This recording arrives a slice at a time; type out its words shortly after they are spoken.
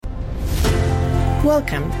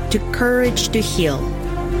Welcome to Courage to Heal,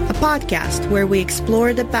 a podcast where we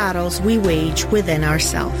explore the battles we wage within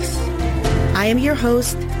ourselves. I am your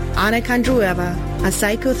host, Anna Kandrueva, a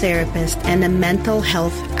psychotherapist and a mental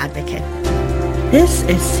health advocate. This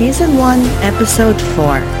is Season 1, Episode 4,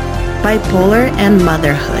 Bipolar and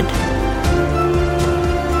Motherhood.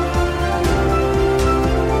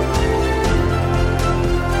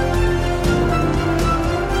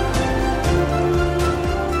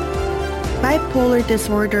 Bipolar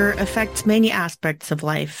disorder affects many aspects of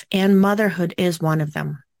life, and motherhood is one of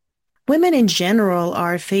them. Women in general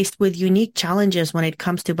are faced with unique challenges when it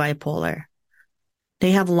comes to bipolar.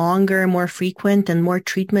 They have longer, more frequent, and more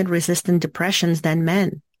treatment-resistant depressions than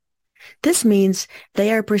men. This means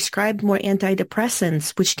they are prescribed more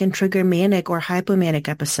antidepressants, which can trigger manic or hypomanic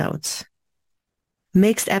episodes.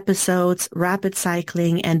 Mixed episodes, rapid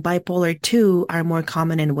cycling, and bipolar II are more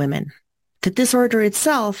common in women. The disorder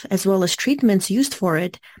itself, as well as treatments used for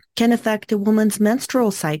it, can affect a woman's menstrual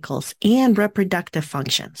cycles and reproductive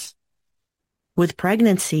functions. With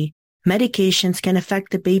pregnancy, medications can affect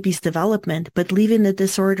the baby's development, but leaving the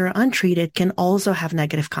disorder untreated can also have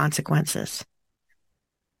negative consequences.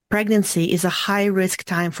 Pregnancy is a high-risk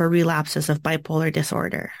time for relapses of bipolar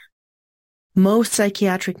disorder. Most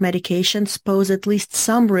psychiatric medications pose at least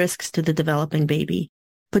some risks to the developing baby,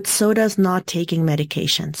 but so does not taking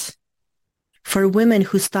medications. For women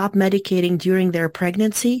who stop medicating during their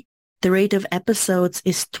pregnancy, the rate of episodes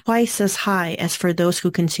is twice as high as for those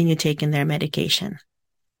who continue taking their medication.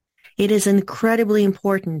 It is incredibly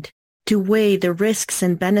important to weigh the risks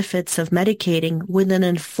and benefits of medicating with an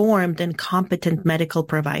informed and competent medical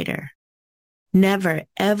provider. Never,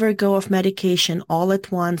 ever go off medication all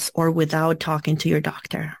at once or without talking to your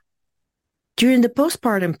doctor. During the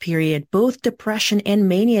postpartum period, both depression and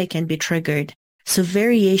mania can be triggered, so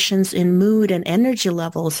variations in mood and energy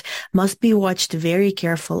levels must be watched very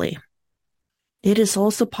carefully. It is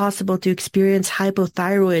also possible to experience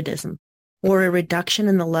hypothyroidism, or a reduction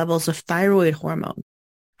in the levels of thyroid hormone,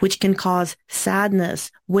 which can cause sadness,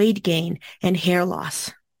 weight gain, and hair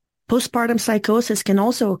loss. Postpartum psychosis can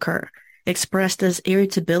also occur, expressed as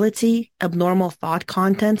irritability, abnormal thought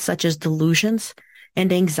content such as delusions,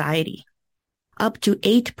 and anxiety. Up to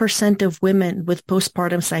 8% of women with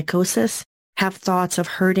postpartum psychosis have thoughts of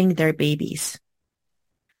hurting their babies.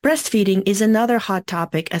 Breastfeeding is another hot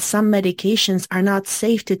topic as some medications are not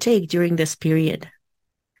safe to take during this period.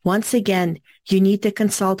 Once again, you need to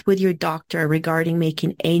consult with your doctor regarding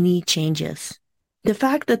making any changes. The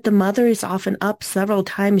fact that the mother is often up several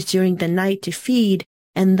times during the night to feed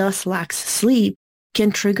and thus lacks sleep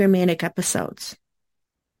can trigger manic episodes.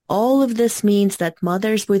 All of this means that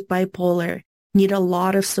mothers with bipolar need a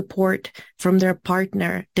lot of support from their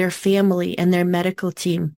partner, their family, and their medical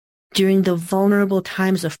team during the vulnerable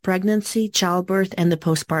times of pregnancy, childbirth, and the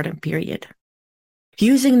postpartum period.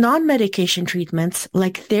 Using non-medication treatments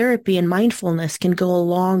like therapy and mindfulness can go a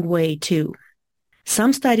long way too.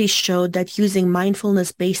 Some studies showed that using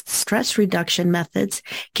mindfulness-based stress reduction methods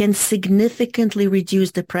can significantly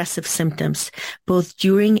reduce depressive symptoms both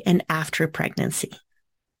during and after pregnancy.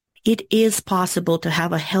 It is possible to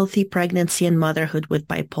have a healthy pregnancy and motherhood with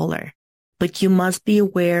bipolar, but you must be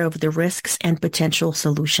aware of the risks and potential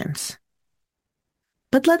solutions.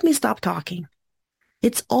 But let me stop talking.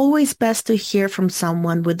 It's always best to hear from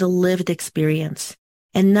someone with a lived experience,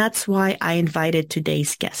 and that's why I invited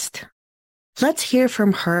today's guest. Let's hear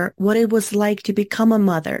from her what it was like to become a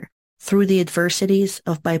mother through the adversities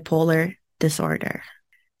of bipolar disorder.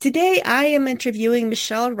 Today, I am interviewing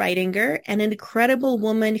Michelle Reidinger, an incredible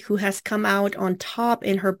woman who has come out on top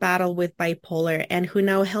in her battle with bipolar and who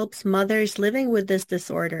now helps mothers living with this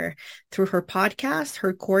disorder through her podcast,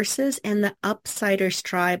 her courses, and the Upsiders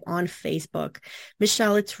Tribe on Facebook.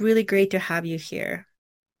 Michelle, it's really great to have you here.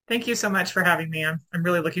 Thank you so much for having me. I'm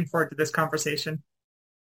really looking forward to this conversation.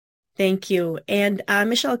 Thank you. And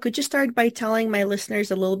Michelle, could you start by telling my listeners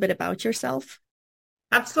a little bit about yourself?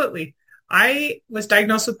 Absolutely. I was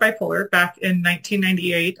diagnosed with bipolar back in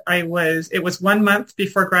 1998. It was 1 month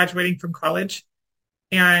before graduating from college.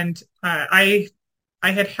 And I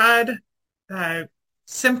had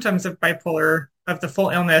symptoms of bipolar, of the full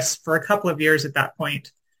illness, for a couple of years at that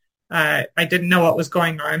point. I didn't know what was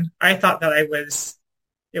going on. I thought that it was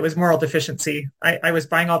moral deficiency. I was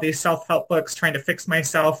buying all these self-help books trying to fix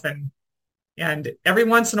myself. And every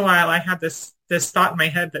once in a while I had this thought in my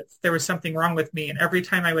head that there was something wrong with me. And every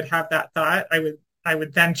time I would have that thought, I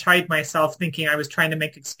would then chide myself thinking I was trying to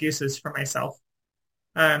make excuses for myself.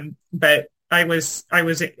 But by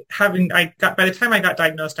the time I got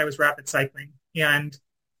diagnosed, I was rapid cycling, and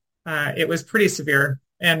it was pretty severe.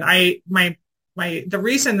 And the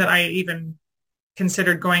reason that I even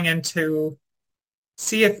considered going in to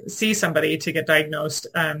see somebody to get diagnosed,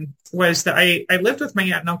 was that I lived with my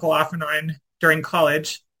aunt and uncle off and on during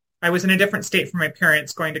college. I was in a different state from my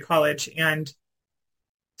parents going to college. And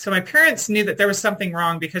so my parents knew that there was something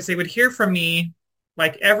wrong because they would hear from me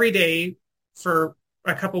like every day for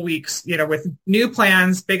a couple weeks, with new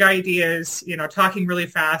plans, big ideas, talking really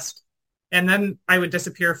fast. And then I would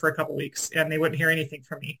disappear for a couple weeks and they wouldn't hear anything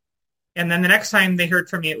from me. And then the next time they heard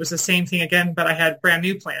from me, it was the same thing again, but I had brand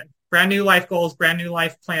new plan, brand new life goals, brand new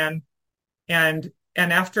life plan. And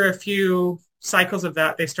after a few cycles of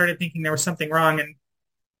that, they started thinking there was something wrong.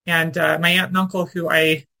 And my aunt and uncle,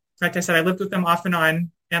 like I said, I lived with them off and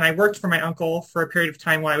on, and I worked for my uncle for a period of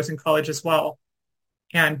time while I was in college as well.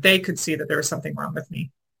 And they could see that there was something wrong with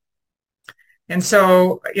me. And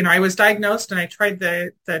so, I was diagnosed and I tried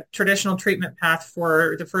the traditional treatment path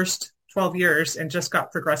for the first 12 years and just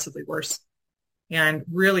got progressively worse and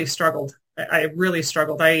really struggled. I really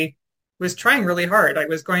struggled. I was trying really hard. I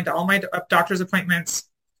was going to all my doctor's appointments,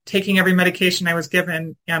 taking every medication I was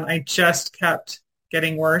given, and I just kept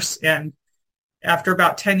getting worse. And after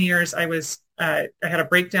about 10 years, I had a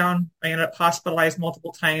breakdown. I ended up hospitalized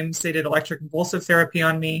multiple times. They did electroconvulsive therapy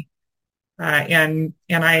on me. And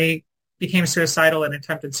I became suicidal and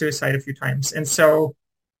attempted suicide a few times. And so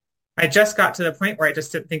I just got to the point where I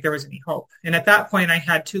just didn't think there was any hope. And at that point, I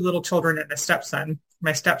had 2 little children and a stepson.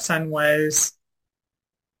 My stepson was,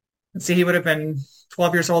 he would have been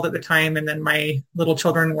 12 years old at the time. And then my little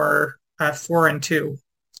children were 4 and 2.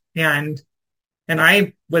 And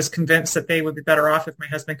I was convinced that they would be better off if my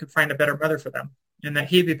husband could find a better mother for them, and that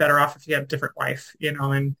he'd be better off if he had a different wife,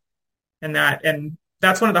 and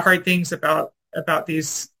that's one of the hard things about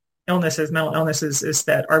these mental illnesses, is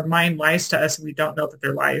that our mind lies to us and we don't know that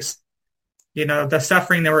they're lies. The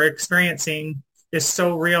suffering that we're experiencing is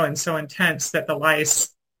so real and so intense that the lies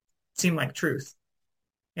seem like truth.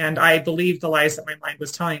 And I believed the lies that my mind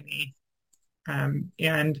was telling me.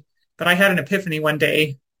 But I had an epiphany one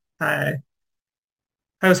day.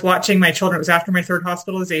 I was watching my children. It was after my 3rd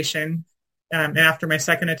hospitalization, and after my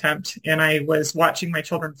 2nd attempt. And I was watching my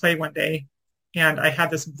children play one day. And I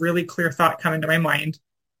had this really clear thought come into my mind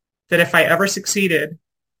that if I ever succeeded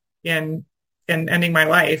in ending my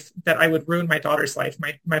life, that I would ruin my daughter's life,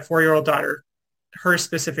 my 4-year-old daughter, her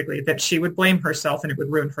specifically, that she would blame herself and it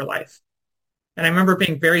would ruin her life. And I remember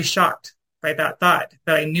being very shocked by that thought,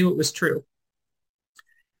 but I knew it was true.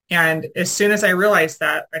 And as soon as I realized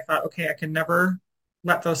that, I thought, okay, I can never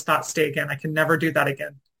let those thoughts stay again. I can never do that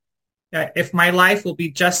again. If my life will be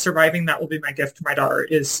just surviving, that will be my gift to my daughter,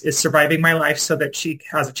 is surviving my life so that she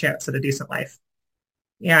has a chance at a decent life.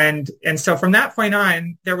 And so from that point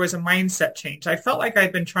on, there was a mindset change. I felt like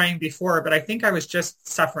I'd been trying before, but I think I was just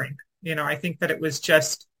suffering. I think that it was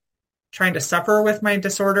just trying to suffer with my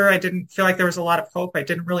disorder. I didn't feel like there was a lot of hope. I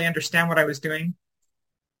didn't really understand what I was doing.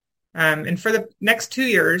 And for the next 2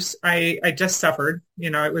 years, I just suffered.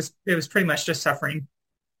 It was pretty much just suffering.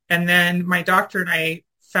 And then my doctor and I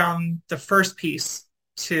found the first piece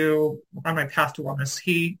on my path to wellness.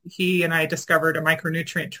 He and I discovered a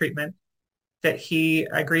micronutrient treatment that he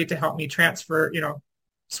agreed to help me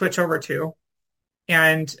switch over to.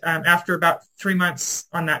 And after about 3 months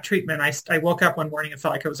on that treatment, I woke up one morning and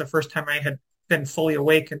felt like it was the first time I had been fully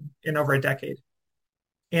awake in over a decade.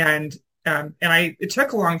 And it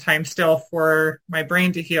took a long time still for my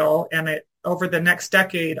brain to heal. And over the next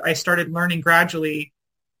decade, I started learning gradually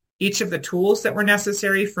each of the tools that were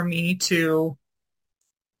necessary for me to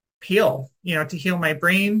heal, to heal my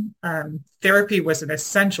brain. Therapy was an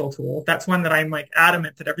essential tool. That's one that I'm like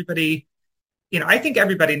adamant that everybody, I think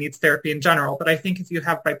everybody needs therapy in general, but I think if you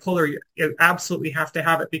have bipolar, you absolutely have to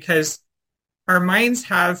have it, because our minds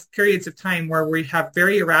have periods of time where we have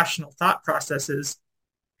very irrational thought processes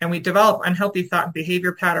and we develop unhealthy thought and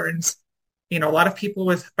behavior patterns. A lot of people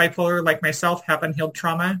with bipolar, like myself, have unhealed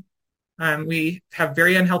trauma. We have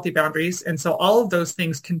very unhealthy boundaries. And so all of those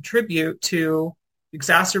things contribute to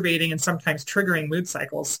exacerbating and sometimes triggering mood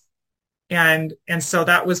cycles. And so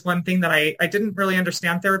that was one thing that I didn't really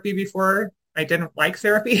understand therapy before. I didn't like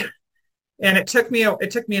therapy. And it took me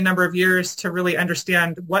a number of years to really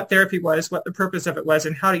understand what therapy was, what the purpose of it was,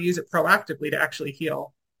 and how to use it proactively to actually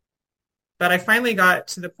heal. But I finally got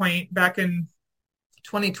to the point back in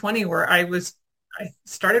 2020 where I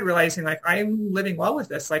started realizing like I'm living well with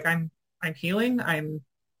this. Like I'm healing. I'm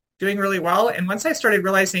doing really well. And once I started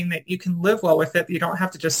realizing that you can live well with it, you don't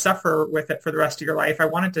have to just suffer with it for the rest of your life, I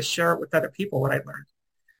wanted to share it with other people, what I learned.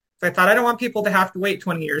 So I thought, I don't want people to have to wait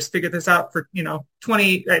 20 years, figure this out for,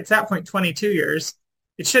 20, at that point, 22 years.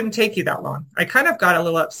 It shouldn't take you that long. I kind of got a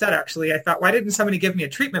little upset, actually. I thought, why didn't somebody give me a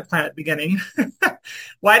treatment plan at the beginning?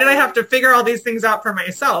 Why did I have to figure all these things out for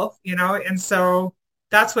myself, you know? And so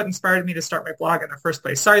that's what inspired me to start my blog in the first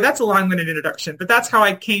place. Sorry, that's a long-winded introduction, but that's how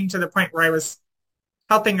I came to the point where I was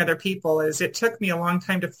helping other people. Is it took me a long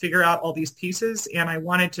time to figure out all these pieces, and I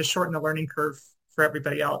wanted to shorten the learning curve for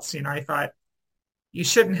everybody else. You know, I thought you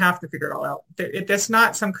shouldn't have to figure it all out. It's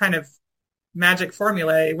not some kind of magic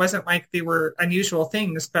formula. It wasn't like they were unusual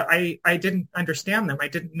things, but I didn't understand them. I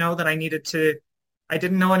didn't know that I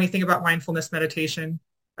didn't know anything about mindfulness meditation.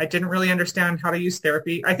 I didn't really understand how to use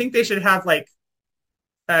therapy. I think they should have like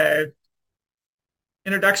a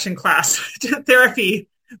introduction class to therapy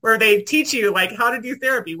where they teach you like how to do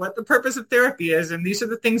therapy, what the purpose of therapy is, and these are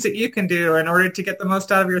the things that you can do in order to get the most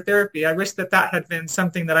out of your therapy. I wish that had been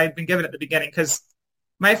something that I'd been given at the beginning, because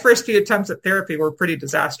my first few attempts at therapy were pretty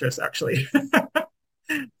disastrous, actually.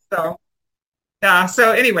 So, yeah.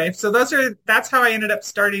 So anyway, that's how I ended up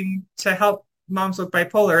starting to help moms with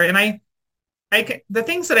bipolar. And the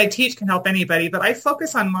things that I teach can help anybody, but I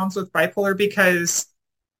focus on moms with bipolar because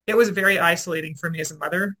it was very isolating for me as a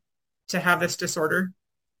mother to have this disorder.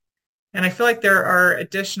 And I feel like there are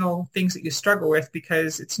additional things that you struggle with,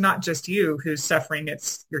 because it's not just you who's suffering,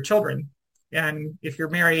 it's your children. And if you're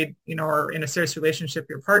married, you know, or in a serious relationship,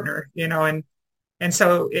 your partner, you know, and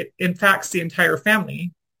so it impacts the entire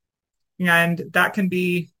family. And it can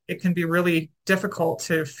be really difficult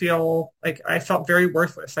to feel like I felt very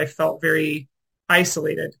worthless. I felt very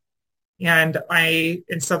isolated. And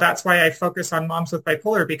so that's why I focus on moms with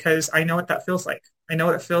bipolar, because I know what that feels like. I know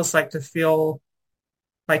what it feels like to feel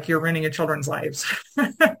like you're ruining your children's lives.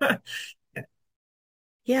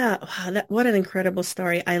 Yeah, wow, what an incredible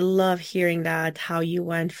story. I love hearing that, how you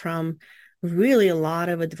went from really a lot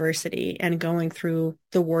of adversity and going through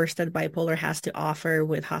the worst that bipolar has to offer,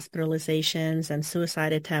 with hospitalizations and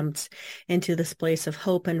suicide attempts, into this place of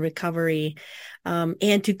hope and recovery.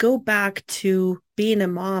 And to go back to being a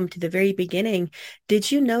mom to the very beginning,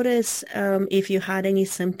 did you notice if you had any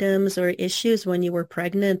symptoms or issues when you were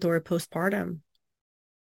pregnant or postpartum?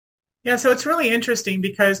 Yeah, so it's really interesting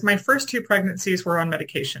because my first two pregnancies were on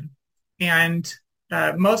medication. And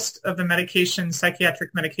most of the medications,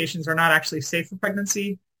 psychiatric medications, are not actually safe for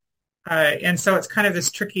pregnancy. And so it's kind of this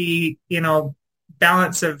tricky, you know,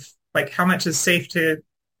 balance of like how much is safe to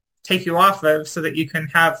take you off of so that you can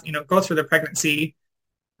have, you know, go through the pregnancy.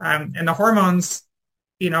 And the hormones,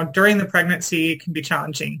 you know, during the pregnancy can be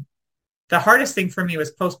challenging. The hardest thing for me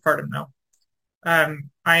was postpartum, though.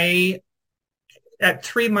 At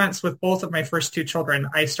 3 months with both of my first two children,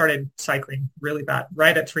 I started cycling really bad,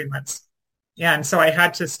 right at 3 months. And so I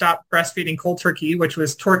had to stop breastfeeding cold turkey, which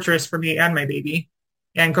was torturous for me and my baby,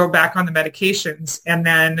 and go back on the medications. And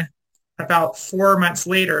then about 4 months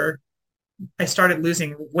later, I started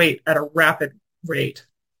losing weight at a rapid rate,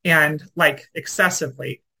 and like excessive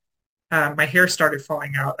weight. My hair started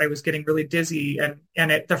falling out. I was getting really dizzy. And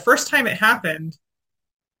the first time it happened,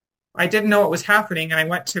 I didn't know what was happening. And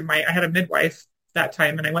I had a midwife that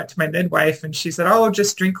time, and I went to my midwife, and she said, "Oh,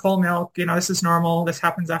 just drink whole milk. You know, this is normal. This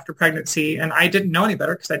happens after pregnancy." And I didn't know any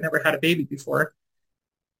better because I'd never had a baby before.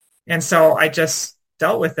 And so I just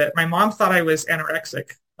dealt with it. My mom thought I was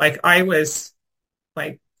anorexic. Like I was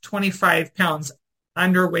like 25 pounds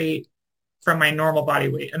underweight from my normal body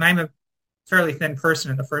weight. And I'm a fairly thin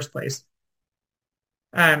person in the first place.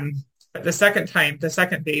 But the second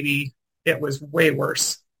baby, it was way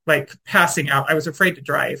worse. Like passing out. I was afraid to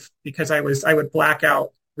drive because I would black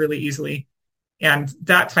out really easily. And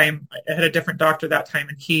that time I had a different doctor that time,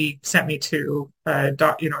 and he sent me to I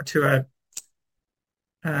can't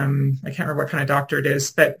remember what kind of doctor it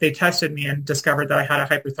is, but they tested me and discovered that I had a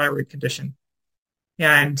hyperthyroid condition.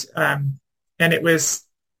 And it was,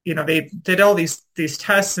 you know, they did all these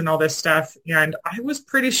tests and all this stuff. And I was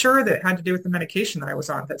pretty sure that it had to do with the medication that I was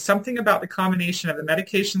on, that something about the combination of the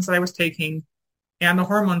medications that I was taking and the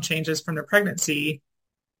hormone changes from the pregnancy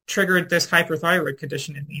triggered this hyperthyroid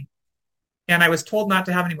condition in me. And I was told not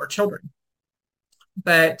to have any more children.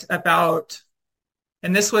 But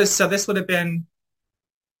this would have been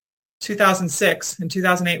 2006, and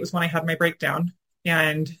 2008 was when I had my breakdown.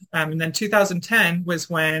 And then 2010 was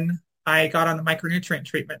when I got on the micronutrient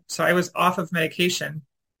treatment. So I was off of medication.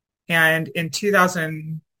 And in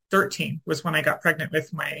 2013 was when I got pregnant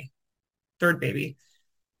with my third baby.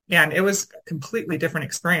 And it was a completely different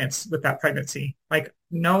experience with that pregnancy. Like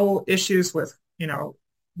no issues with, you know,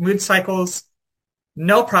 mood cycles,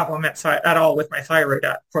 no problem at all with my thyroid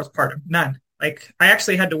at postpartum, none. Like I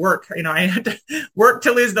actually had to work, you know, I had to work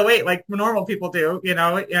to lose the weight like normal people do, you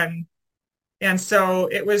know, and so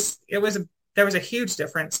there was a huge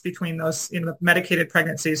difference between those, you know, medicated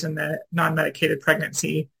pregnancies and the non-medicated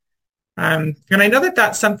pregnancy. And I know that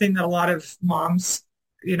that's something that a lot of moms,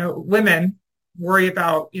 women worry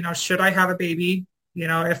about, should I have a baby?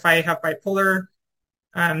 If I have bipolar,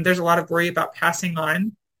 there's a lot of worry about passing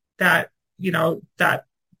on that, that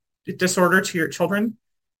disorder to your children.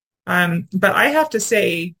 But I have to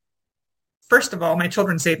say, first of all, my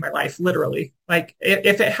children saved my life, literally. Like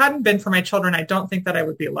if it hadn't been for my children, I don't think that I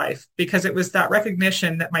would be alive because it was that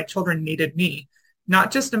recognition that my children needed me,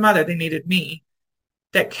 not just a mother, they needed me,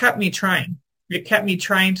 that kept me trying. It kept me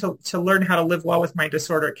trying to learn how to live well with my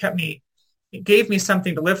disorder. It gave me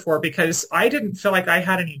something to live for because I didn't feel like I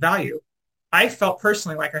had any value. I felt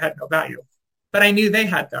personally like I had no value, but I knew they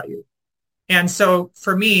had value. And so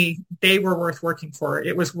for me, they were worth working for.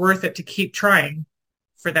 It was worth it to keep trying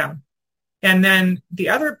for them. And then the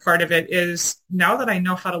other part of it is now that I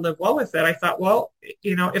know how to live well with it, I thought, well,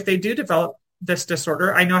 if they do develop this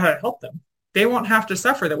disorder, I know how to help them. They won't have to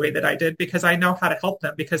suffer the way that I did because I know how to help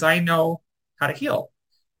them because I know how to heal.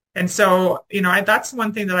 And so, that's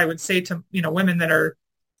one thing that I would say to, women that are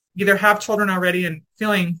either have children already and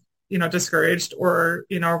feeling, discouraged or,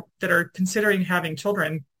 that are considering having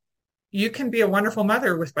children. You can be a wonderful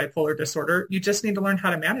mother with bipolar disorder. You just need to learn how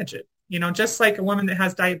to manage it. Just like a woman that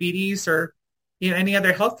has diabetes or, any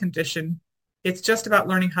other health condition, it's just about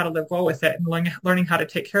learning how to live well with it and learning how to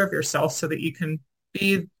take care of yourself so that you can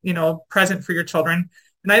be, present for your children.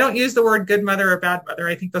 And I don't use the word good mother or bad mother.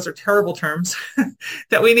 I think those are terrible terms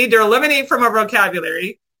that we need to eliminate from our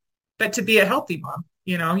vocabulary. But to be a healthy mom,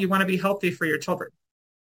 you want to be healthy for your children.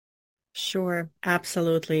 Sure,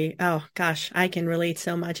 absolutely. Oh gosh, I can relate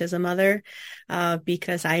so much as a mother,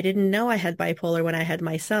 because I didn't know I had bipolar when I had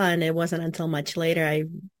my son. It wasn't until much later I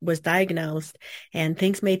was diagnosed, and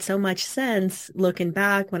things made so much sense looking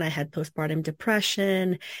back when I had postpartum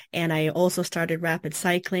depression, and I also started rapid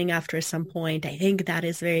cycling after some point. I think that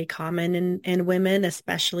is very common in women,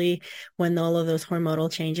 especially when all of those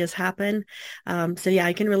hormonal changes happen. So yeah,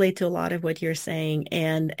 I can relate to a lot of what you're saying.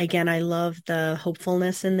 And again, I love the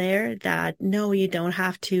hopefulness in there that no, you don't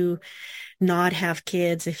have to not have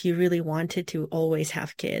kids if you really wanted to always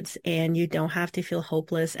have kids, and you don't have to feel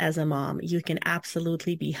hopeless as a mom. You can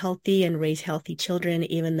absolutely be healthy and raise healthy children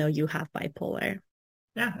even though you have bipolar.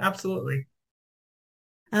 Yeah, absolutely.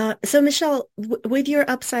 So Michelle, with your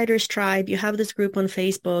Upsiders tribe, you have this group on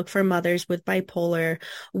Facebook for mothers with bipolar.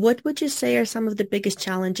 What would you say are some of the biggest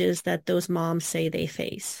challenges that those moms say they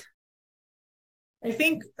face? I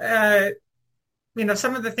think,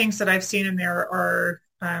 some of the things that I've seen in there are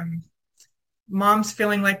moms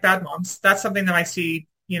feeling like bad moms. That's something that I see,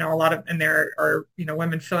 a lot of in there are,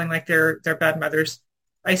 women feeling like they're bad mothers.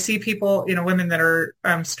 I see people, women that are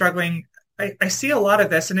struggling. I see a lot of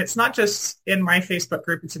this, and it's not just in my Facebook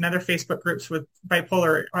group. It's in other Facebook groups with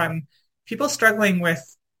bipolar. People struggling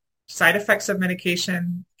with side effects of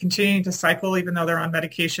medication, continuing to cycle even though they're on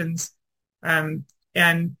medications. And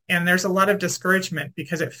there's a lot of discouragement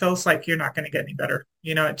because it feels like you're not going to get any better.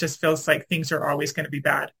 It just feels like things are always going to be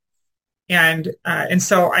bad. And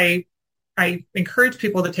so I encourage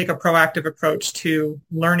people to take a proactive approach to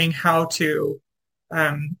learning how to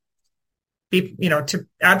to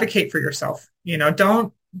advocate for yourself.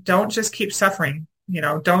 Don't just keep suffering.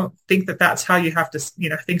 Don't think that that's how you have to,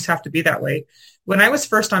 things have to be that way. When I was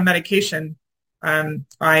first on medication,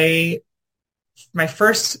 my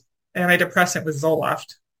first antidepressant was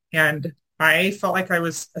Zoloft, and I felt like I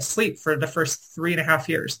was asleep for the first 3.5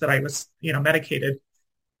 years that I was, medicated.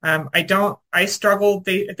 I struggled.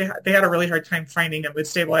 They had a really hard time finding a mood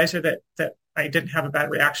stabilizer that I didn't have a bad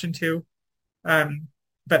reaction to.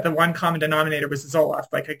 But the one common denominator was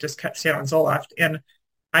Zoloft. Like I just kept staying on Zoloft, and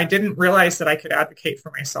I didn't realize that I could advocate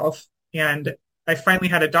for myself. And I finally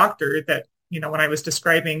had a doctor that, when I was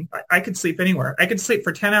describing, I could sleep anywhere. I could sleep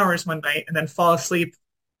for 10 hours one night and then fall asleep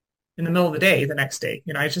in the middle of the day the next day.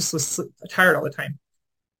 I just was tired all the time.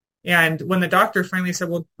 And when the doctor finally said,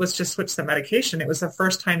 well, let's just switch the medication, it was the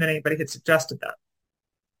first time that anybody had suggested that.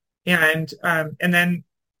 And then,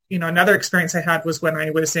 another experience I had was when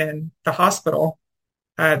I was in the hospital.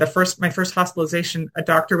 My first hospitalization, a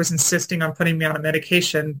doctor was insisting on putting me on a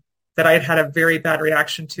medication that I had had a very bad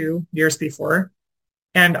reaction to years before.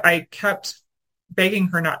 And I kept begging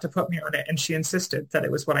her not to put me on it. And she insisted that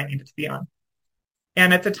it was what I needed to be on.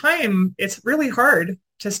 And at the time, it's really hard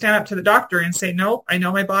to stand up to the doctor and say, no, I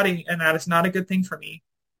know my body and that is not a good thing for me,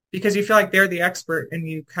 because you feel like they're the expert and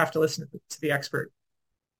you have to listen to the expert.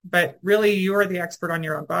 But really, you are the expert on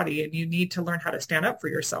your own body, and you need to learn how to stand up for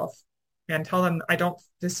yourself and tell them,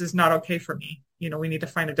 this is not okay for me. We need to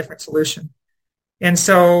find a different solution. And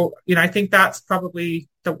so, I think that's probably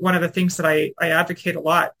one of the things that I advocate a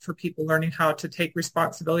lot for people learning how to take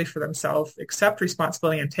responsibility for themselves, accept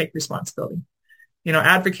responsibility and take responsibility.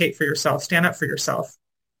 Advocate for yourself, stand up for yourself,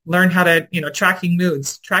 learn how to, tracking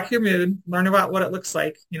moods, track your mood, learn about what it looks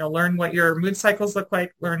like, learn what your mood cycles look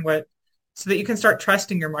like, so that you can start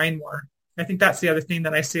trusting your mind more. I think that's the other thing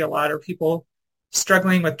that I see a lot are people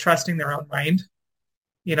struggling with trusting their own mind.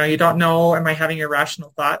 You don't know, am I having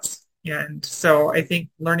irrational thoughts? And so I think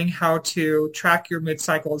learning how to track your mood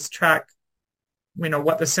cycles, track,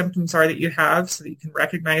 what the symptoms are that you have so that you can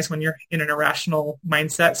recognize when you're in an irrational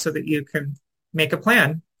mindset so that you can make a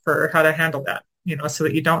plan for how to handle that, so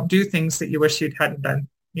that you don't do things that you wish you hadn't done.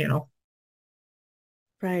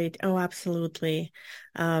 Right. Oh, absolutely.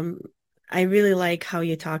 I really like how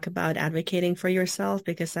you talk about advocating for yourself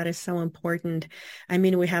because that is so important. I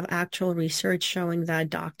mean, we have actual research showing that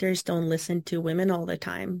doctors don't listen to women all the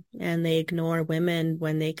time and they ignore women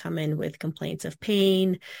when they come in with complaints of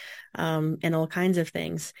pain, and all kinds of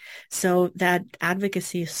things. So that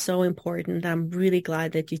advocacy is so important. I'm really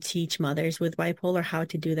glad that you teach mothers with bipolar how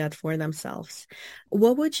to do that for themselves.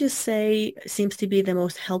 What would you say seems to be the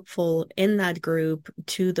most helpful in that group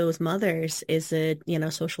to those mothers? Is it,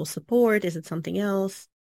 social support? Is it something else?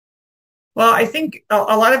 Well, I think a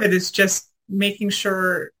lot of it is just making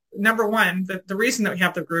sure, number one, the reason that we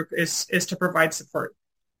have the group is to provide support.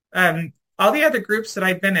 All the other groups that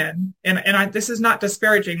I've been in, this is not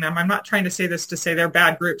disparaging them. I'm not trying to say this to say they're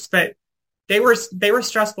bad groups, but they were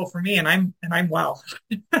stressful for me, and I'm well.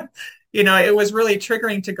 It was really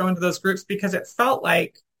triggering to go into those groups because it felt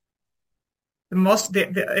like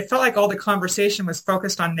it felt like all the conversation was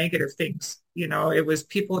focused on negative things. It was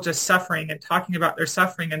people just suffering and talking about their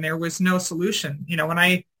suffering, and there was no solution. When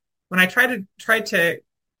I tried to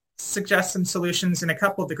suggest some solutions in a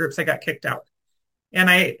couple of the groups, I got kicked out. And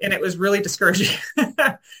it was really discouraging.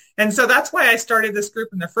 And so that's why I started this group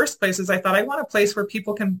in the first place, is I thought I want a place where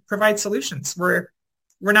people can provide solutions, where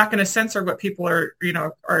we're not going to censor what people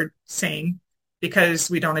are saying because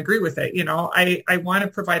we don't agree with it. I want to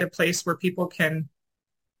provide a place where people can,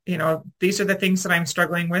 these are the things that I'm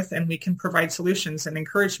struggling with, and we can provide solutions and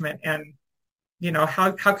encouragement. And,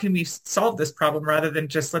 how can we solve this problem rather than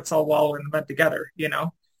just let's all wallow in the mud together.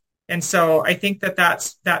 And so I think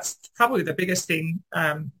that's probably the biggest thing.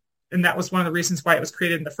 And that was one of the reasons why it was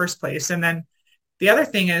created in the first place. And then the other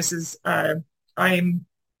thing is I'm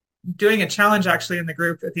doing a challenge actually in the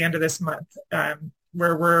group at the end of this month,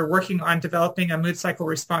 where we're working on developing a mood cycle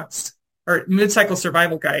response or mood cycle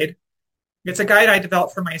survival guide. It's a guide I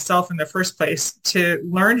developed for myself in the first place to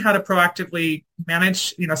learn how to proactively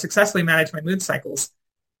manage, successfully manage my mood cycles.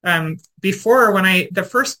 Before, the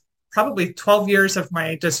first probably 12 years of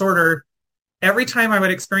my disorder, every time I would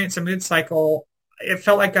experience a mood cycle, it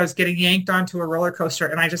felt like I was getting yanked onto a roller coaster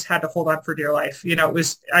and I just had to hold on for dear life.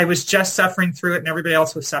 I was just suffering through it and everybody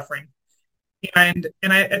else was suffering. And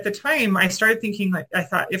at the time I started thinking, I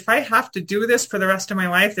thought, if I have to do this for the rest of my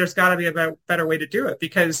life, there's got to be a better way to do it,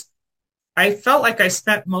 because I felt like I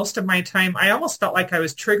spent most of my time, I almost felt like I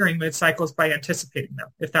was triggering mood cycles by anticipating them,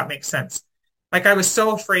 if that makes sense. Like I was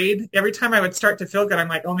so afraid every time I would start to feel good, I'm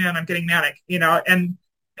like, oh man, I'm getting manic, and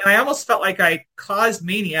I almost felt like I caused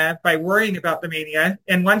mania by worrying about the mania.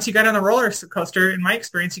 And once you get on the roller coaster, in my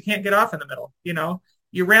experience, you can't get off in the middle.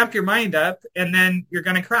 You ramp your mind up and then you're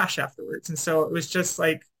going to crash afterwards. And so it was just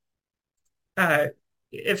like, I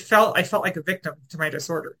felt like a victim to my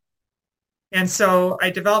disorder. And so I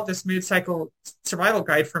developed this mood cycle survival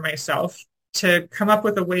guide for myself to come up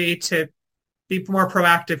with a way to be more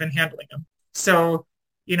proactive in handling them. So,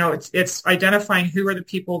 it's identifying who are the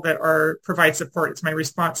people that provide support. It's my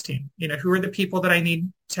response team. Who are the people that I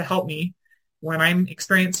need to help me when I'm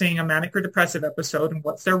experiencing a manic or depressive episode, and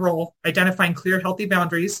what's their role? Identifying clear, healthy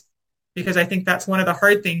boundaries, because I think that's one of the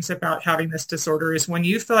hard things about having this disorder is when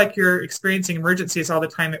you feel like you're experiencing emergencies all the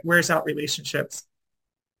time, it wears out relationships.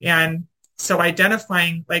 And so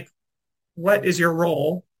identifying what is your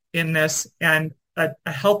role in this, and a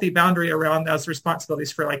healthy boundary around those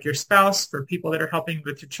responsibilities for your spouse, for people that are helping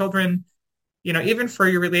with your children, even for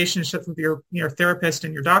your relationship with your therapist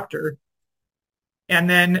and your doctor. And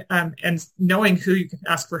then, and knowing who you can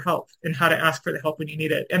ask for help and how to ask for the help when you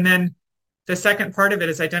need it. And then the second part of it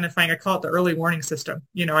is identifying, I call it the early warning system,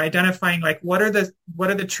 identifying what are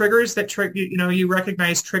the triggers that you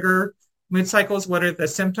recognize trigger mood cycles. What are the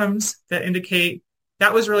symptoms that indicate?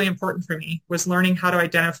 That was really important for me, was learning how to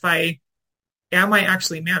identify, am I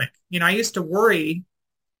actually manic? I used to worry.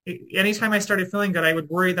 Anytime I started feeling good, I would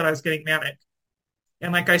worry that I was getting manic.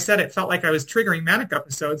 And like I said, it felt like I was triggering manic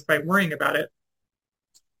episodes by worrying about it.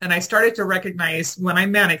 And I started to recognize when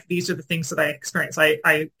I'm manic, these are the things that I experience.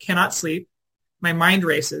 I cannot sleep. My mind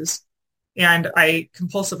races and I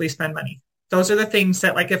compulsively spend money. Those are the things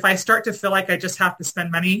that, like, if I start to feel like I just have to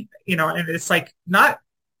spend money, and it's like not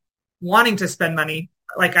wanting to spend money,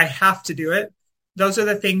 like I have to do it. Those are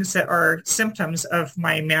the things that are symptoms of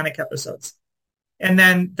my manic episodes. And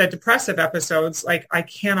then the depressive episodes, like I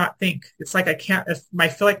cannot think. It's like I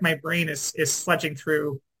feel like my brain is sludging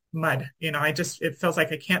through mud. It feels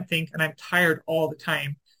like I can't think and I'm tired all the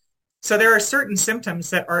time. So there are certain symptoms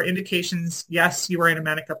that are indications, yes, you are in a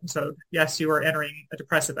manic episode. Yes, you are entering a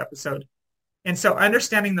depressive episode. And so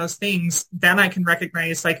understanding those things, then I can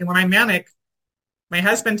recognize, like, when I'm manic, my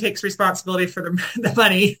husband takes responsibility for the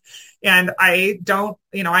money, and I don't,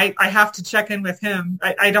 I have to check in with him.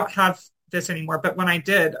 I don't have this anymore, but when I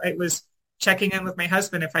did, I was checking in with my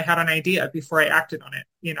husband if I had an idea before I acted on it.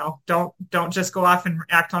 Don't just go off and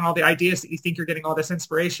act on all the ideas that you think you're getting all this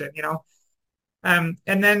inspiration. And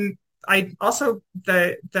then I also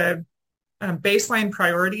the baseline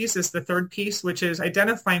priorities is the third piece, which is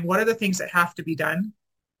identifying what are the things that have to be done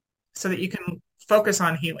so that you can focus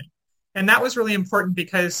on healing. And that was really important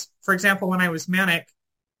because, for example, when I was manic,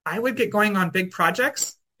 I would get going on big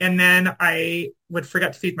projects and then I would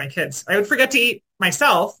forget to feed my kids. I would forget to eat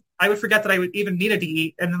myself. I would forget that I would even needed to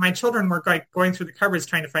eat. And then my children were going through the cupboards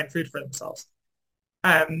trying to find food for themselves.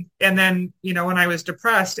 And then, when I was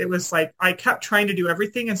depressed, it was like I kept trying to do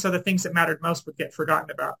everything. And so the things that mattered most would get forgotten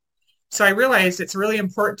about. So I realized it's really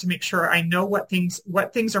important to make sure I know what things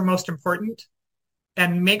are most important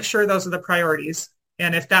and make sure those are the priorities.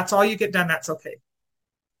 And if that's all you get done, that's okay.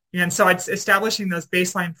 And so establishing those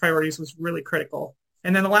baseline priorities was really critical.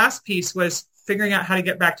 And then the last piece was figuring out how to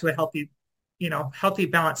get back to a healthy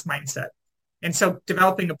balanced mindset. And so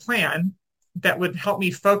developing a plan that would help me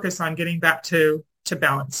focus on getting back to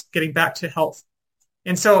balance, getting back to health.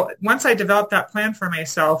 And so once I developed that plan for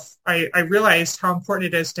myself, I realized how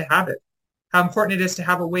important it is to have it, how important it is to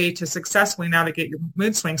have a way to successfully navigate your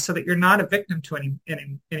mood swings so that you're not a victim to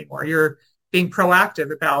anymore. You're being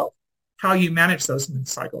proactive about how you manage those mood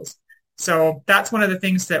cycles. So that's one of the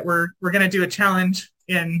things that we're going to do a challenge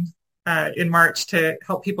in March to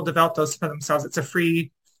help people develop those for themselves. It's a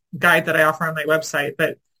free guide that I offer on my website,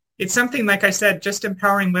 but it's something, like I said, just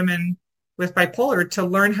empowering women with bipolar to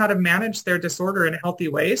learn how to manage their disorder in a healthy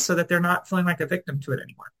way so that they're not feeling like a victim to it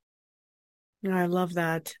anymore. I love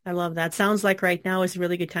that. I love that. Sounds like right now is a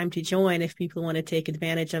really good time to join if people want to take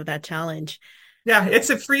advantage of that challenge. Yeah, it's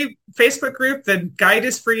a free Facebook group. The guide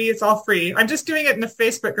is free. It's all free. I'm just doing it in a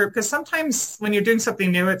Facebook group because sometimes when you're doing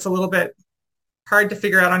something new, it's a little bit hard to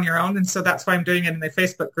figure out on your own. And so that's why I'm doing it in the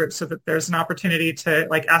Facebook group so that there's an opportunity to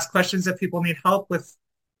ask questions if people need help with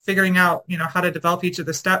figuring out, how to develop each of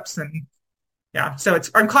the steps. And yeah, so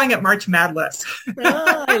I'm calling it March Madless.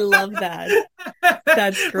 Oh, I love that.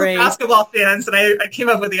 That's great. We're basketball fans, and I came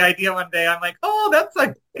up with the idea one day. I'm like, oh, that's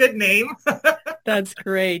a good name. That's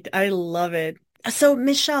great. I love it. So,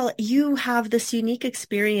 Michelle, you have this unique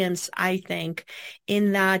experience, I think,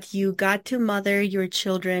 in that you got to mother your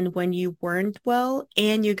children when you weren't well,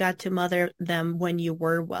 and you got to mother them when you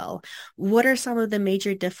were well. What are some of the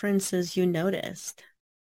major differences you noticed?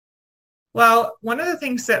 Well, one of the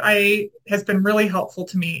things that has been really helpful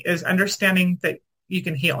to me is understanding that you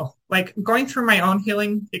can heal. Like going through my own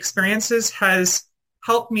healing experiences has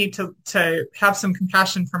helped me to have some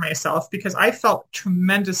compassion for myself because I felt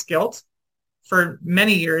tremendous guilt for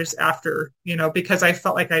many years after, because I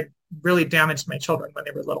felt like I really damaged my children when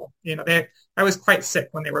they were little. I was quite sick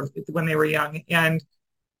when they were young. And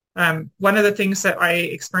one of the things that I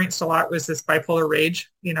experienced a lot was this bipolar rage,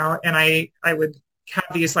 and I would have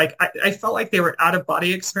these I felt like they were out of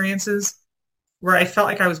body experiences where I felt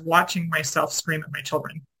like I was watching myself scream at my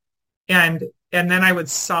children. And then I would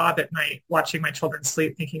sob at night watching my children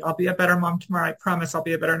sleep, thinking, I'll be a better mom tomorrow. I promise I'll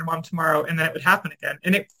be a better mom tomorrow. And then it would happen again.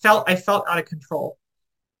 And I felt out of control.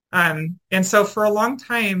 And so for a long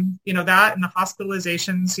time, that and the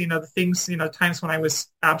hospitalizations, the things, times when I was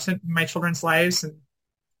absent in my children's lives. And,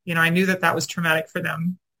 I knew that was traumatic for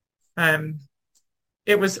them.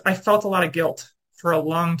 I felt a lot of guilt for a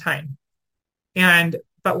long time.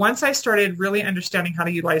 But once I started really understanding how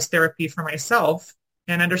to utilize therapy for myself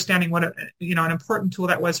and understanding what, an important tool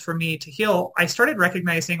that was for me to heal, I started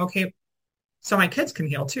recognizing, okay, so my kids can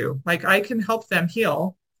heal too. Like I can help them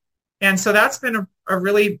heal. And so that's been a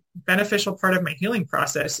really beneficial part of my healing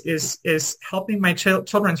process is helping my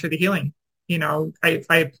children through the healing.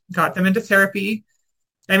 I got them into therapy.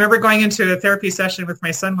 I remember going into a therapy session with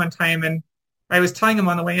my son one time and I was telling him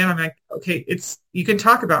on the way in, I'm like, okay, you can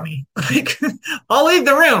talk about me. I'll leave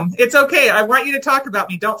the room. It's okay. I want you to talk about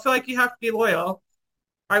me. Don't feel like you have to be loyal.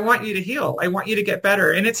 I want you to heal. I want you to get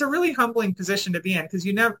better. And it's a really humbling position to be in because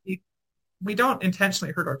we don't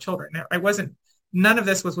intentionally hurt our children. None of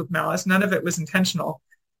this was with malice. None of it was intentional.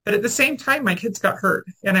 But at the same time, my kids got hurt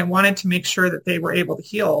and I wanted to make sure that they were able to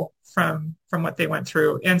heal from what they went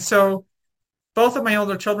through. And so both of my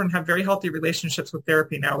older children have very healthy relationships with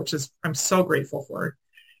therapy now, which is, I'm so grateful for.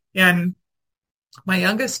 And my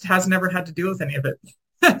youngest has never had to deal with any of it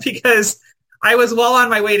because I was well on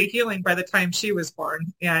my way to healing by the time she was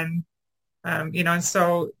born. And, and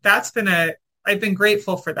so I've been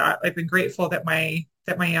grateful for that. I've been grateful that my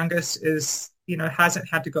youngest hasn't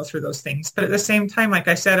had to go through those things. But at the same time, like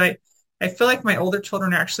I said, I feel like my older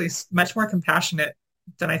children are actually much more compassionate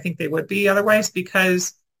than I think they would be otherwise,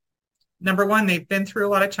 because number one, they've been through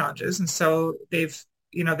a lot of challenges. And so they've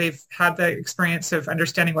had the experience of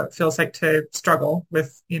understanding what it feels like to struggle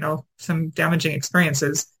with, some damaging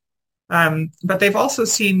experiences. But they've also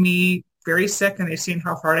seen me very sick and they've seen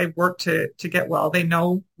how hard I've worked to get well. They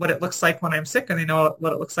know what it looks like when I'm sick and they know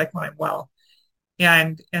what it looks like when I'm well.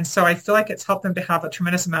 And so I feel like it's helped them to have a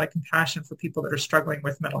tremendous amount of compassion for people that are struggling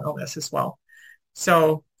with mental illness as well.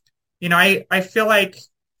 So, I feel like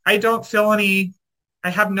I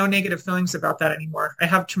have no negative feelings about that anymore. I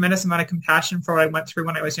have tremendous amount of compassion for what I went through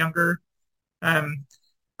when I was younger.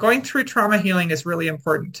 Going through trauma healing is really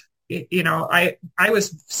important. I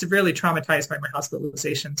was severely traumatized by my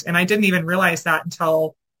hospitalizations, and I didn't even realize that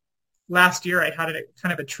until last year. I had a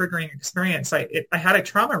kind of a triggering experience. I had a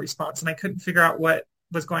trauma response, and I couldn't figure out what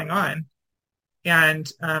was going on.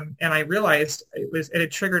 And I realized it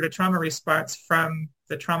had triggered a trauma response from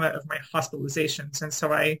the trauma of my hospitalizations. And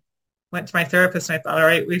so I went to my therapist and I thought, all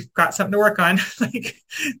right, we've got something to work on, like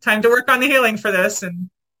time to work on the healing for this. And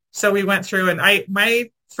so we went through, and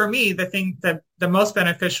for me, the most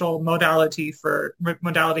beneficial modality for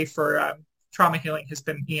trauma healing has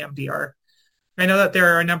been EMDR. I know that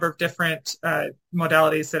there are a number of different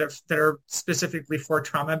modalities that are specifically for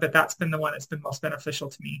trauma, but that's been the one that's been most beneficial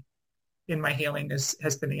to me in my healing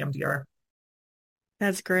has been EMDR.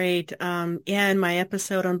 That's great. And my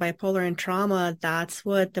episode on bipolar and trauma, that's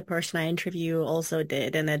what the person I interview also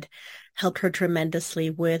did. And it helped her tremendously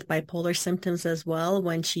with bipolar symptoms as well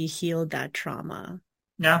when she healed that trauma.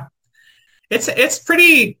 Yeah. It's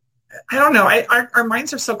pretty, I don't know. Our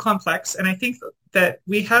minds are so complex. And I think that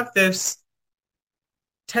we have this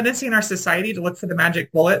tendency in our society to look for the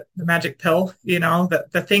magic bullet, the magic pill,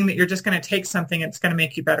 the thing that you're just going to take something and it's going to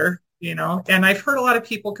make you better, And I've heard a lot of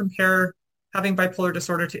people compare having bipolar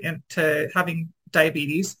disorder to having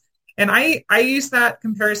diabetes. And I use that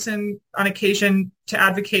comparison on occasion to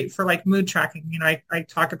advocate for like mood tracking. I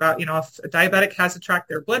talk about, if a diabetic has to track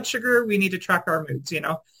their blood sugar, we need to track our moods,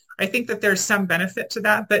 I think that there's some benefit to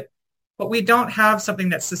that, but we don't have something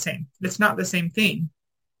that's the same. It's not the same thing.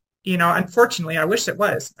 Unfortunately, I wish it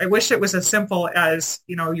was. I wish it was as simple as,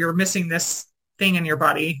 you're missing this thing in your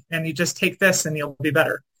body and you just take this and you'll be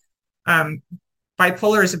better.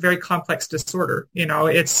 Bipolar is a very complex disorder.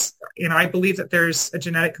 I believe that there's a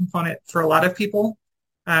genetic component for a lot of people.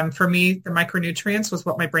 For me, the micronutrients was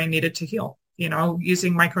what my brain needed to heal.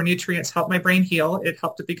 Using micronutrients helped my brain heal. It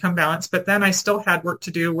helped it become balanced. But then I still had work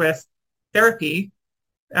to do with therapy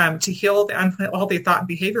to heal the unhealthy thought and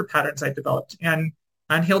behavior patterns I developed and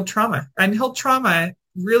unhealed trauma. Unhealed trauma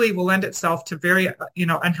really will lend itself to very,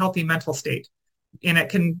 unhealthy mental state. And it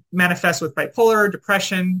can manifest with bipolar,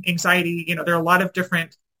 depression, anxiety. There are a lot of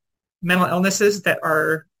different mental illnesses that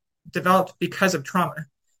are developed because of trauma.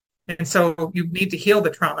 And so you need to heal the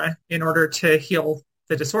trauma in order to heal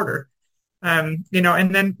the disorder. And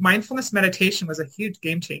then mindfulness meditation was a huge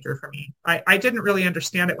game changer for me. I didn't really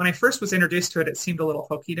understand it. When I first was introduced to it, it seemed a little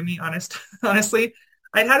hokey to me, honestly.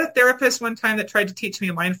 I'd had a therapist one time that tried to teach me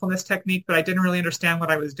a mindfulness technique, but I didn't really understand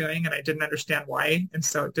what I was doing and I didn't understand why. And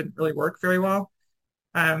so it didn't really work very well.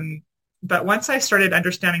 But once I started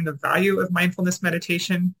understanding the value of mindfulness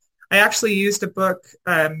meditation, I actually used a book,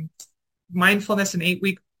 Mindfulness, an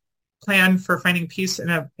 8-week plan for finding peace in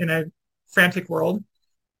a frantic world.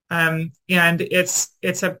 And it's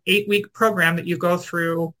a 8-week program that you go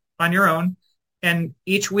through on your own. And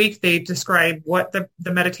each week they describe what the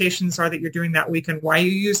meditations are that you're doing that week and why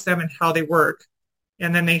you use them and how they work.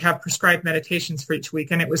 And then they have prescribed meditations for each week.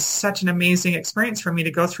 And it was such an amazing experience for me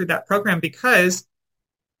to go through that program because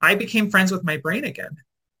I became friends with my brain again.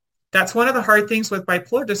 That's one of the hard things with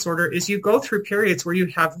bipolar disorder is you go through periods where you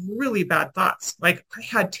have really bad thoughts. Like I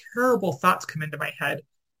had terrible thoughts come into my head.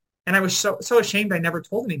 And I was so ashamed I never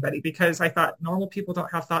told anybody because I thought normal people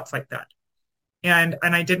don't have thoughts like that. And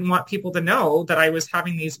I didn't want people to know that I was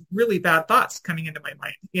having these really bad thoughts coming into my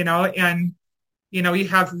mind, and You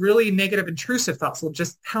have really negative intrusive thoughts will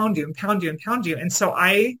just pound you and pound you and pound you. And so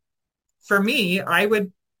for me, I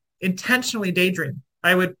would intentionally daydream.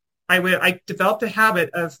 I developed a habit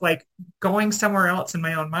of like going somewhere else in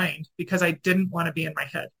my own mind because I didn't want to be in my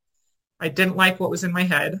head. I didn't like what was in my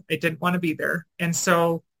head. I didn't want to be there. And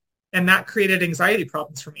that created anxiety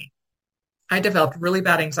problems for me. I developed really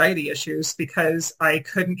bad anxiety issues because I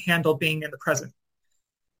couldn't handle being in the present.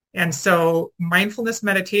 And so mindfulness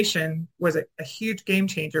meditation was a huge game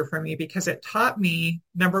changer for me because it taught me,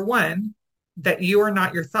 number one, that you are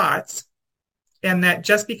not your thoughts, and that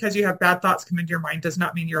just because you have bad thoughts come into your mind does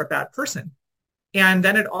not mean you're a bad person. And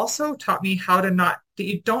then it also taught me that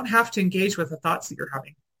you don't have to engage with the thoughts that you're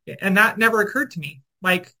having. And that never occurred to me.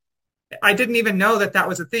 Like, I didn't even know that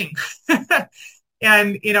was a thing.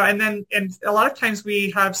 And a lot of times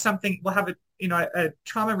we'll have a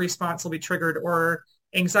trauma response will be triggered, or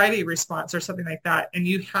anxiety response or something like that. And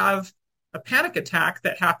you have a panic attack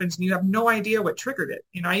that happens and you have no idea what triggered it.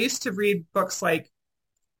 I used to read books like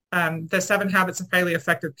The 7 Habits of Highly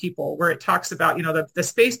Effective People, where it talks about, the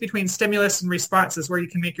space between stimulus and response is where you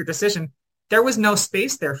can make your decision. There was no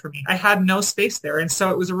space there for me. I had no space there. And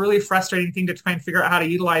so it was a really frustrating thing to try and figure out how to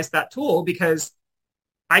utilize that tool because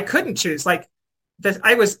I couldn't choose. Like,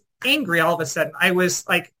 I was angry all of a sudden. I was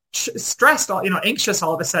like stressed, anxious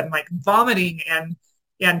all of a sudden, like vomiting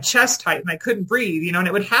and chest tight, and I couldn't breathe, and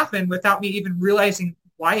it would happen without me even realizing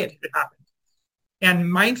why it had happened.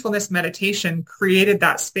 And mindfulness meditation created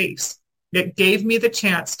that space. It gave me the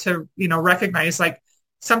chance to, recognize, like,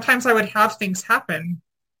 sometimes I would have things happen,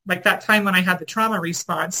 like that time when I had the trauma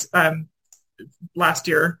response last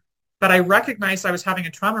year, but I recognized I was having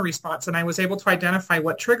a trauma response and I was able to identify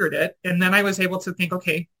what triggered it. And then I was able to think,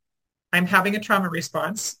 okay, I'm having a trauma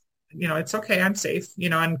response. It's okay, I'm safe,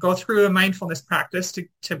 and go through a mindfulness practice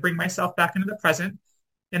to bring myself back into the present,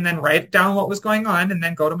 and then write down what was going on, and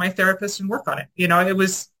then go to my therapist and work on it. It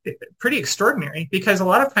was pretty extraordinary because a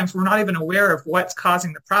lot of times we're not even aware of what's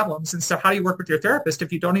causing the problems. And so how do you work with your therapist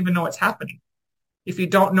if you don't even know what's happening? If you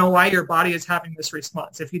don't know why your body is having this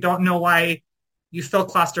response, if you don't know why you feel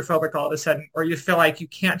claustrophobic all of a sudden, or you feel like you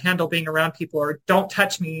can't handle being around people, or don't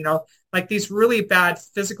touch me, like these really bad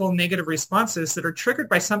physical negative responses that are triggered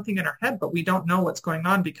by something in our head, but we don't know what's going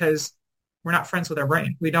on because we're not friends with our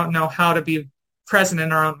brain. We don't know how to be present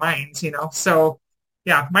in our own minds, So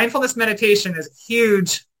yeah, mindfulness meditation is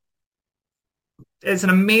huge. It's an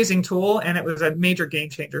amazing tool, and it was a major game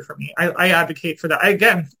changer for me. I advocate for that.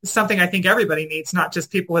 Again, something I think everybody needs, not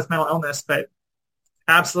just people with mental illness, but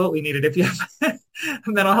absolutely needed if you have a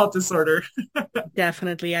mental health disorder.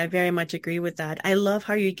 Definitely. I very much agree with that. I love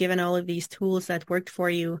how you're given all of these tools that worked for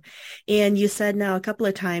you. And you said now a couple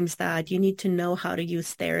of times that you need to know how to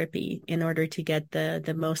use therapy in order to get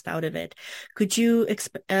the most out of it. Could you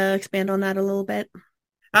expand on that a little bit?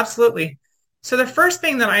 Absolutely. So the first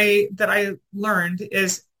thing that I learned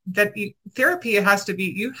is that therapy you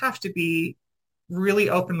have to be really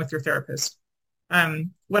open with your therapist.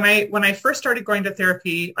 When I first started going to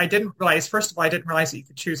therapy, I didn't realize that you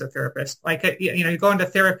could choose a therapist. Like, you go into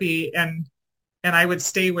therapy and I would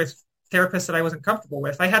stay with therapists that I wasn't comfortable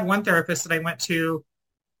with. I had one therapist that I went to,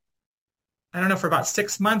 I don't know, for about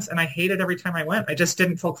 6 months, and I hated every time I went. I just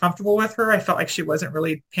didn't feel comfortable with her. I felt like she wasn't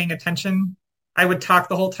really paying attention. I would talk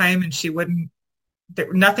the whole time and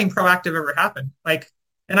nothing proactive ever happened.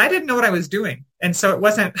 And I didn't know what I was doing. And so it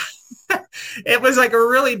wasn't, it was like a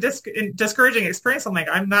really discouraging experience. I'm like,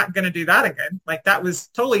 I'm not going to do that again. Like, that was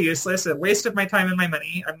totally useless. A waste of my time and my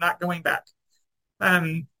money. I'm not going back. But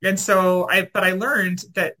I learned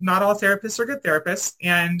that not all therapists are good therapists,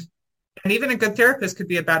 and even a good therapist could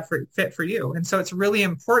be a bad fit for you. And so it's really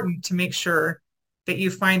important to make sure that you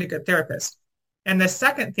find a good therapist. And the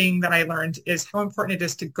second thing that I learned is how important it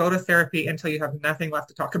is to go to therapy until you have nothing left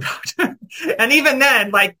to talk about. And even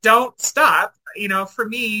then, don't stop. For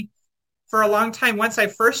me, for a long time, once I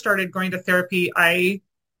first started going to therapy, I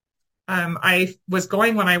was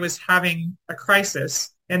going when I was having a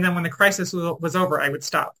crisis. And then when the crisis was over, I would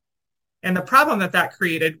stop. And the problem that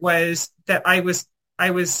created was that I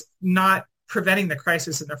was not preventing the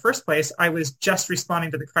crisis in the first place. I was just responding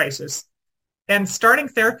to the crisis. And starting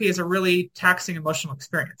therapy is a really taxing emotional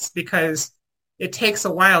experience because it takes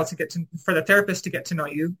a while for the therapist to get to know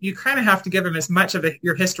you. You kind of have to give them as much of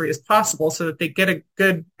your history as possible so that they get a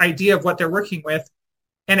good idea of what they're working with.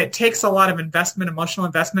 And it takes a lot of emotional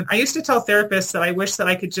investment. I used to tell therapists that I wish that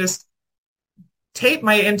I could just tape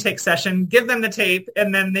my intake session, give them the tape,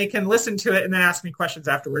 and then they can listen to it and then ask me questions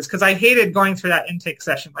afterwards, because I hated going through that intake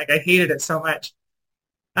session. I hated it so much.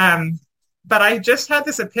 But I just had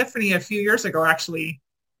this epiphany a few years ago, actually.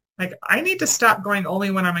 like, I need to stop going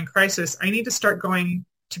only when I'm in crisis. I need to start going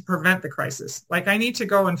to prevent the crisis. Like, I need to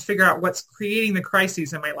go and figure out what's creating the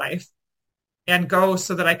crises in my life and go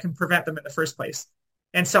so that I can prevent them in the first place.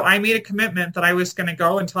 And so I made a commitment that I was going to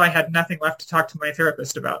go until I had nothing left to talk to my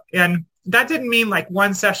therapist about. And that didn't mean like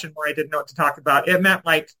one session where I didn't know what to talk about. It meant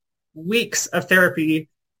like weeks of therapy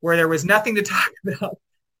where there was nothing to talk about.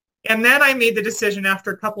 And then I made the decision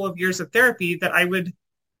after a couple of years of therapy that I would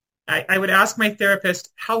ask my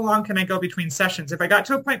therapist, how long can I go between sessions? If I got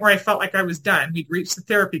to a point where I felt like I was done, we'd reached the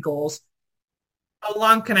therapy goals, how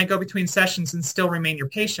long can I go between sessions and still remain your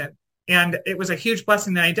patient? And it was a huge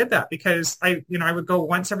blessing that I did that because I would go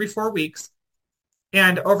once every 4 weeks.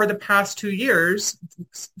 And over the past 2 years,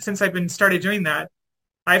 since I've been started doing that,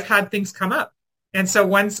 I've had things come up. And so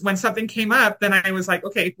when something came up, then I was like,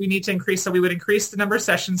 okay, we need to increase. So we would increase the number of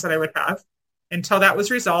sessions that I would have until that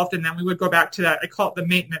was resolved. And then we would go back to that. I call it the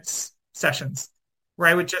maintenance sessions, where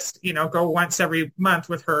I would just, go once every month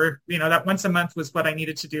with her. That once a month was what I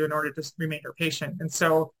needed to do in order to remain her patient. And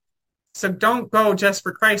so don't go just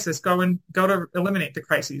for crisis, go to eliminate the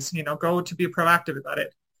crises, go to be proactive about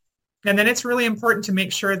it. And then it's really important to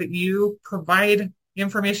make sure that you provide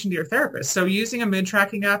information to your therapist. So using a mood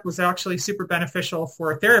tracking app was actually super beneficial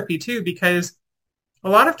for therapy too, because a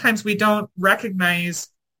lot of times we don't recognize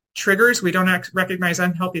triggers. We don't recognize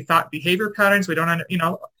unhealthy thought behavior patterns. We don't,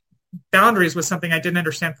 boundaries was something I didn't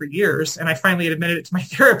understand for years. And I finally admitted it to my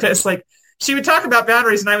therapist. Like, she would talk about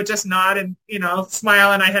boundaries and I would just nod and,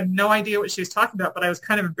 smile. And I had no idea what she was talking about, but I was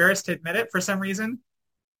kind of embarrassed to admit it for some reason.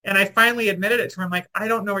 And I finally admitted it to her. I'm like, I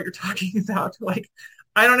don't know what you're talking about. Like,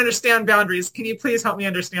 I don't understand boundaries. Can you please help me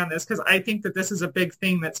understand this? Because I think that this is a big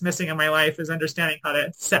thing that's missing in my life, is understanding how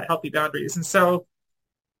to set healthy boundaries. And so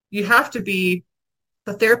you have to be,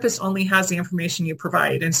 the therapist only has the information you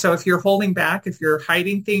provide. And so if you're holding back, if you're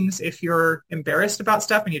hiding things, if you're embarrassed about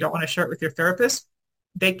stuff and you don't want to share it with your therapist,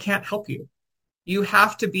 they can't help you. You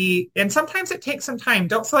have to be, and sometimes it takes some time.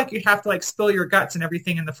 Don't feel like you have to like spill your guts and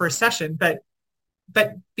everything in the first session, but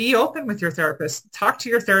be open with your therapist. Talk to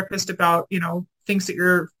your therapist about, things that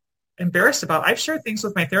you're embarrassed about. I've shared things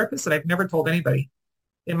with my therapist that I've never told anybody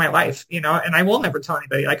in my life, and I will never tell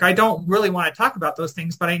anybody. Like, I don't really want to talk about those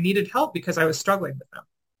things, but I needed help because I was struggling with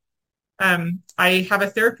them. I have a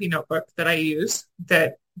therapy notebook that I use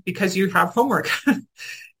that, because you have homework.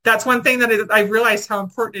 That's one thing that I realized how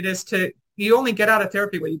important it is you only get out of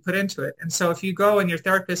therapy what you put into it. And so if you go and your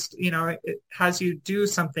therapist, it has you do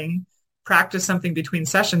something, practice something between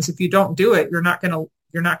sessions. If you don't do it, you're not going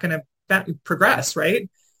to progress, right?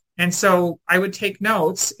 And so I would take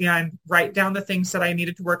notes and write down the things that I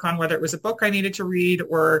needed to work on, whether it was a book I needed to read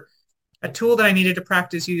or a tool that I needed to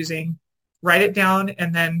practice using, write it down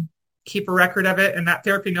and then keep a record of it. And that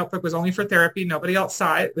therapy notebook was only for therapy. Nobody else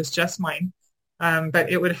saw it. It was just mine. But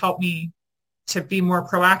it would help me to be more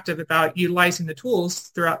proactive about utilizing the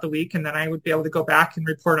tools throughout the week. And then I would be able to go back and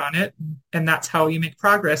report on it. And that's how you make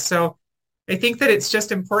progress. So I think that it's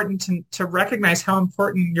just important to recognize how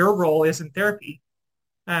important your role is in therapy.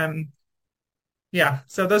 So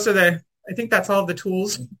I think that's all the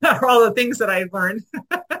tools, all the things that I've learned.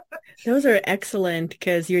 Those are excellent,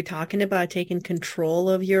 because you're talking about taking control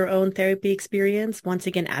of your own therapy experience, once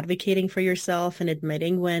again, advocating for yourself and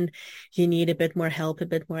admitting when you need a bit more help, a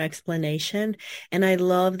bit more explanation. And I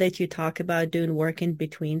love that you talk about doing work in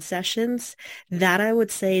between sessions. That, I would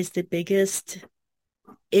say, is the biggest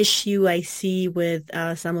issue I see with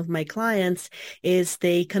some of my clients, is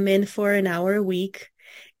they come in for an hour a week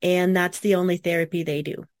and that's the only therapy they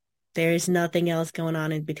do. There's nothing else going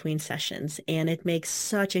on in between sessions. And it makes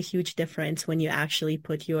such a huge difference when you actually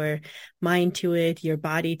put your mind to it, your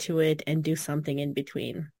body to it, and do something in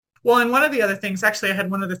between. Well, and one of the other things, actually, I had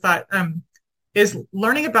one other thought, is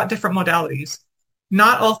learning about different modalities.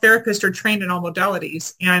 Not all therapists are trained in all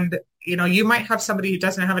modalities. And, you might have somebody who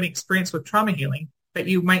doesn't have any experience with trauma healing, but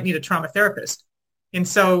you might need a trauma therapist. And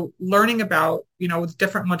so learning about,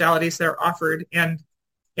 different modalities that are offered, and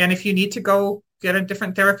if you need to go get a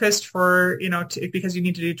different therapist for, because you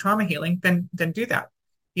need to do trauma healing, then do that.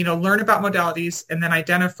 Learn about modalities and then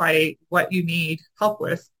identify what you need help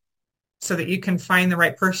with so that you can find the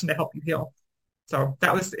right person to help you heal. So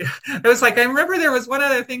it was like, I remember there was one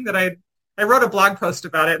other thing that I wrote a blog post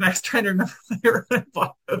about it, and I was trying to remember what I wrote a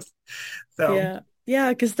blog post. So yeah. Yeah,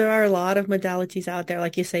 because there are a lot of modalities out there.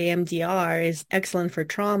 Like you say, MDR is excellent for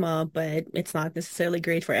trauma, but it's not necessarily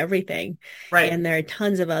great for everything. Right. And there are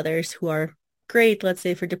tons of others who are great, let's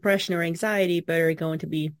say, for depression or anxiety, but are going to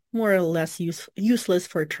be more or less useless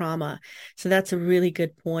for trauma. So that's a really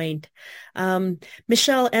good point.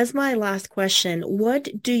 Michelle, as my last question, what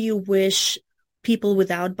do you wish people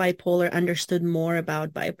without bipolar understood more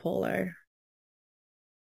about bipolar?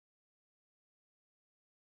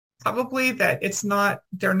 Probably that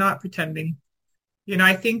they're not pretending.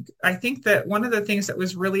 I think that one of the things that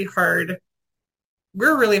was really hard,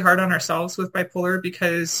 we're really hard on ourselves with bipolar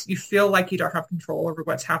because you feel like you don't have control over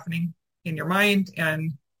what's happening in your mind.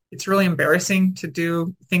 And it's really embarrassing to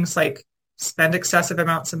do things like spend excessive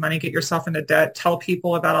amounts of money, get yourself into debt, tell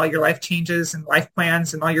people about all your life changes and life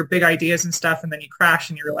plans and all your big ideas and stuff. And then you crash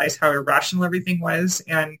and you realize how irrational everything was.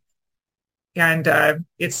 And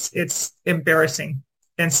it's embarrassing.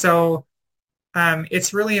 And so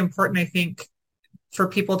it's really important, I think, for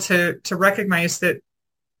people to recognize that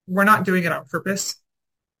we're not doing it on purpose.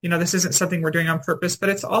 This isn't something we're doing on purpose, but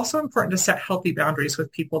it's also important to set healthy boundaries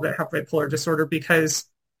with people that have bipolar disorder because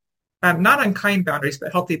not unkind boundaries,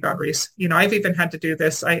 but healthy boundaries. I've even had to do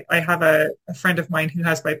this. I have a friend of mine who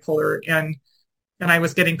has bipolar and I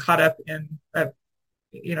was getting caught up in,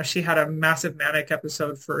 she had a massive manic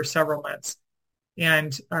episode for several months.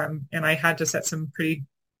 And I had to set some pretty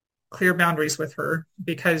clear boundaries with her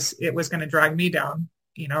because it was going to drag me down,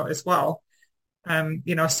 as well.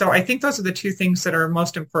 So I think those are the two things that are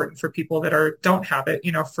most important for people that don't have it,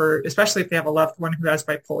 especially if they have a loved one who has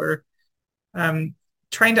bipolar,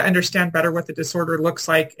 trying to understand better what the disorder looks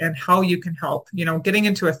like and how you can help. Getting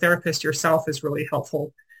into a therapist yourself is really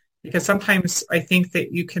helpful because sometimes I think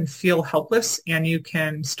that you can feel helpless and you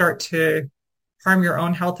can start to harm your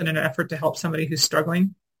own health in an effort to help somebody who's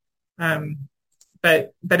struggling.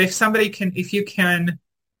 But if you can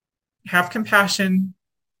have compassion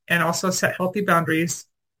and also set healthy boundaries,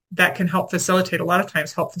 that can help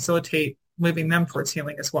facilitate moving them towards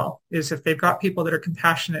healing as well. Is if they've got people that are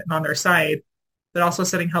compassionate and on their side, but also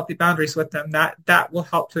setting healthy boundaries with them, that will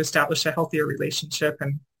help to establish a healthier relationship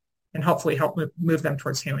and hopefully help move them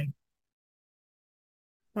towards healing.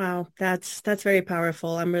 Wow, that's very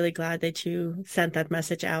powerful. I'm really glad that you sent that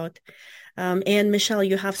message out. And Michelle,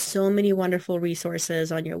 you have so many wonderful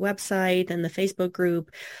resources on your website and the Facebook group.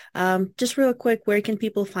 Just real quick, where can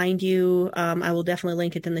people find you? I will definitely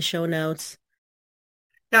link it in the show notes.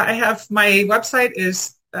 Yeah, I have my website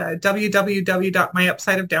is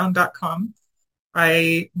www.myupsideofdown.com.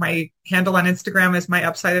 My handle on Instagram is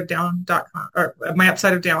myupsideofdown.com or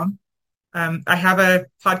myupsideofdown. I have a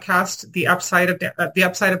podcast, The Upside of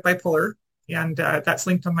Bipolar, and that's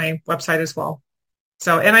linked on my website as well.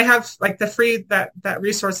 So, and I have like the free, that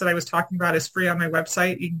resource that I was talking about is free on my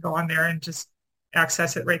website. You can go on there and just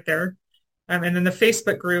access it right there. And then the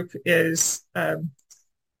Facebook group is, I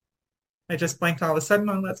just blanked all of a sudden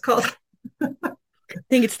on what it's called. I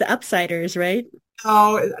think it's the Upsiders, right?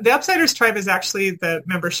 Oh, the Upsiders Tribe is actually the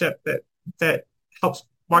membership that helps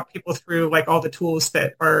walk people through like all the tools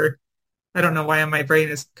that are, I don't know why my brain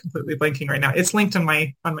is completely blanking right now. It's linked on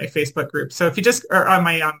my Facebook group. So if you just, or on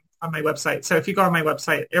my website. So if you go on my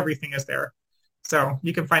website, everything is there. So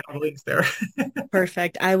you can find all the links there.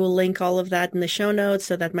 Perfect. I will link all of that in the show notes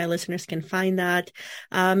so that my listeners can find that.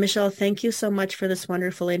 Michelle, thank you so much for this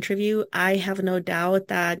wonderful interview. I have no doubt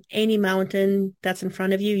that any mountain that's in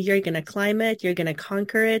front of you, you're going to climb it. You're going to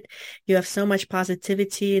conquer it. You have so much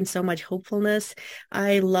positivity and so much hopefulness.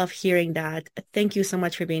 I love hearing that. Thank you so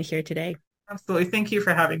much for being here today. Absolutely. Thank you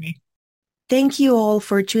for having me. Thank you all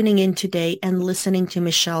for tuning in today and listening to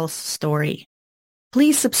Michelle's story.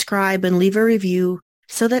 Please subscribe and leave a review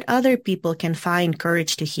so that other people can find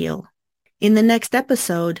courage to heal. In the next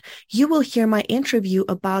episode, you will hear my interview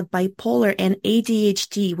about bipolar and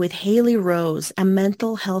ADHD with Haley Rose, a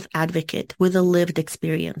mental health advocate with a lived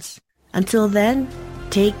experience. Until then,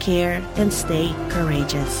 take care and stay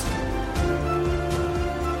courageous.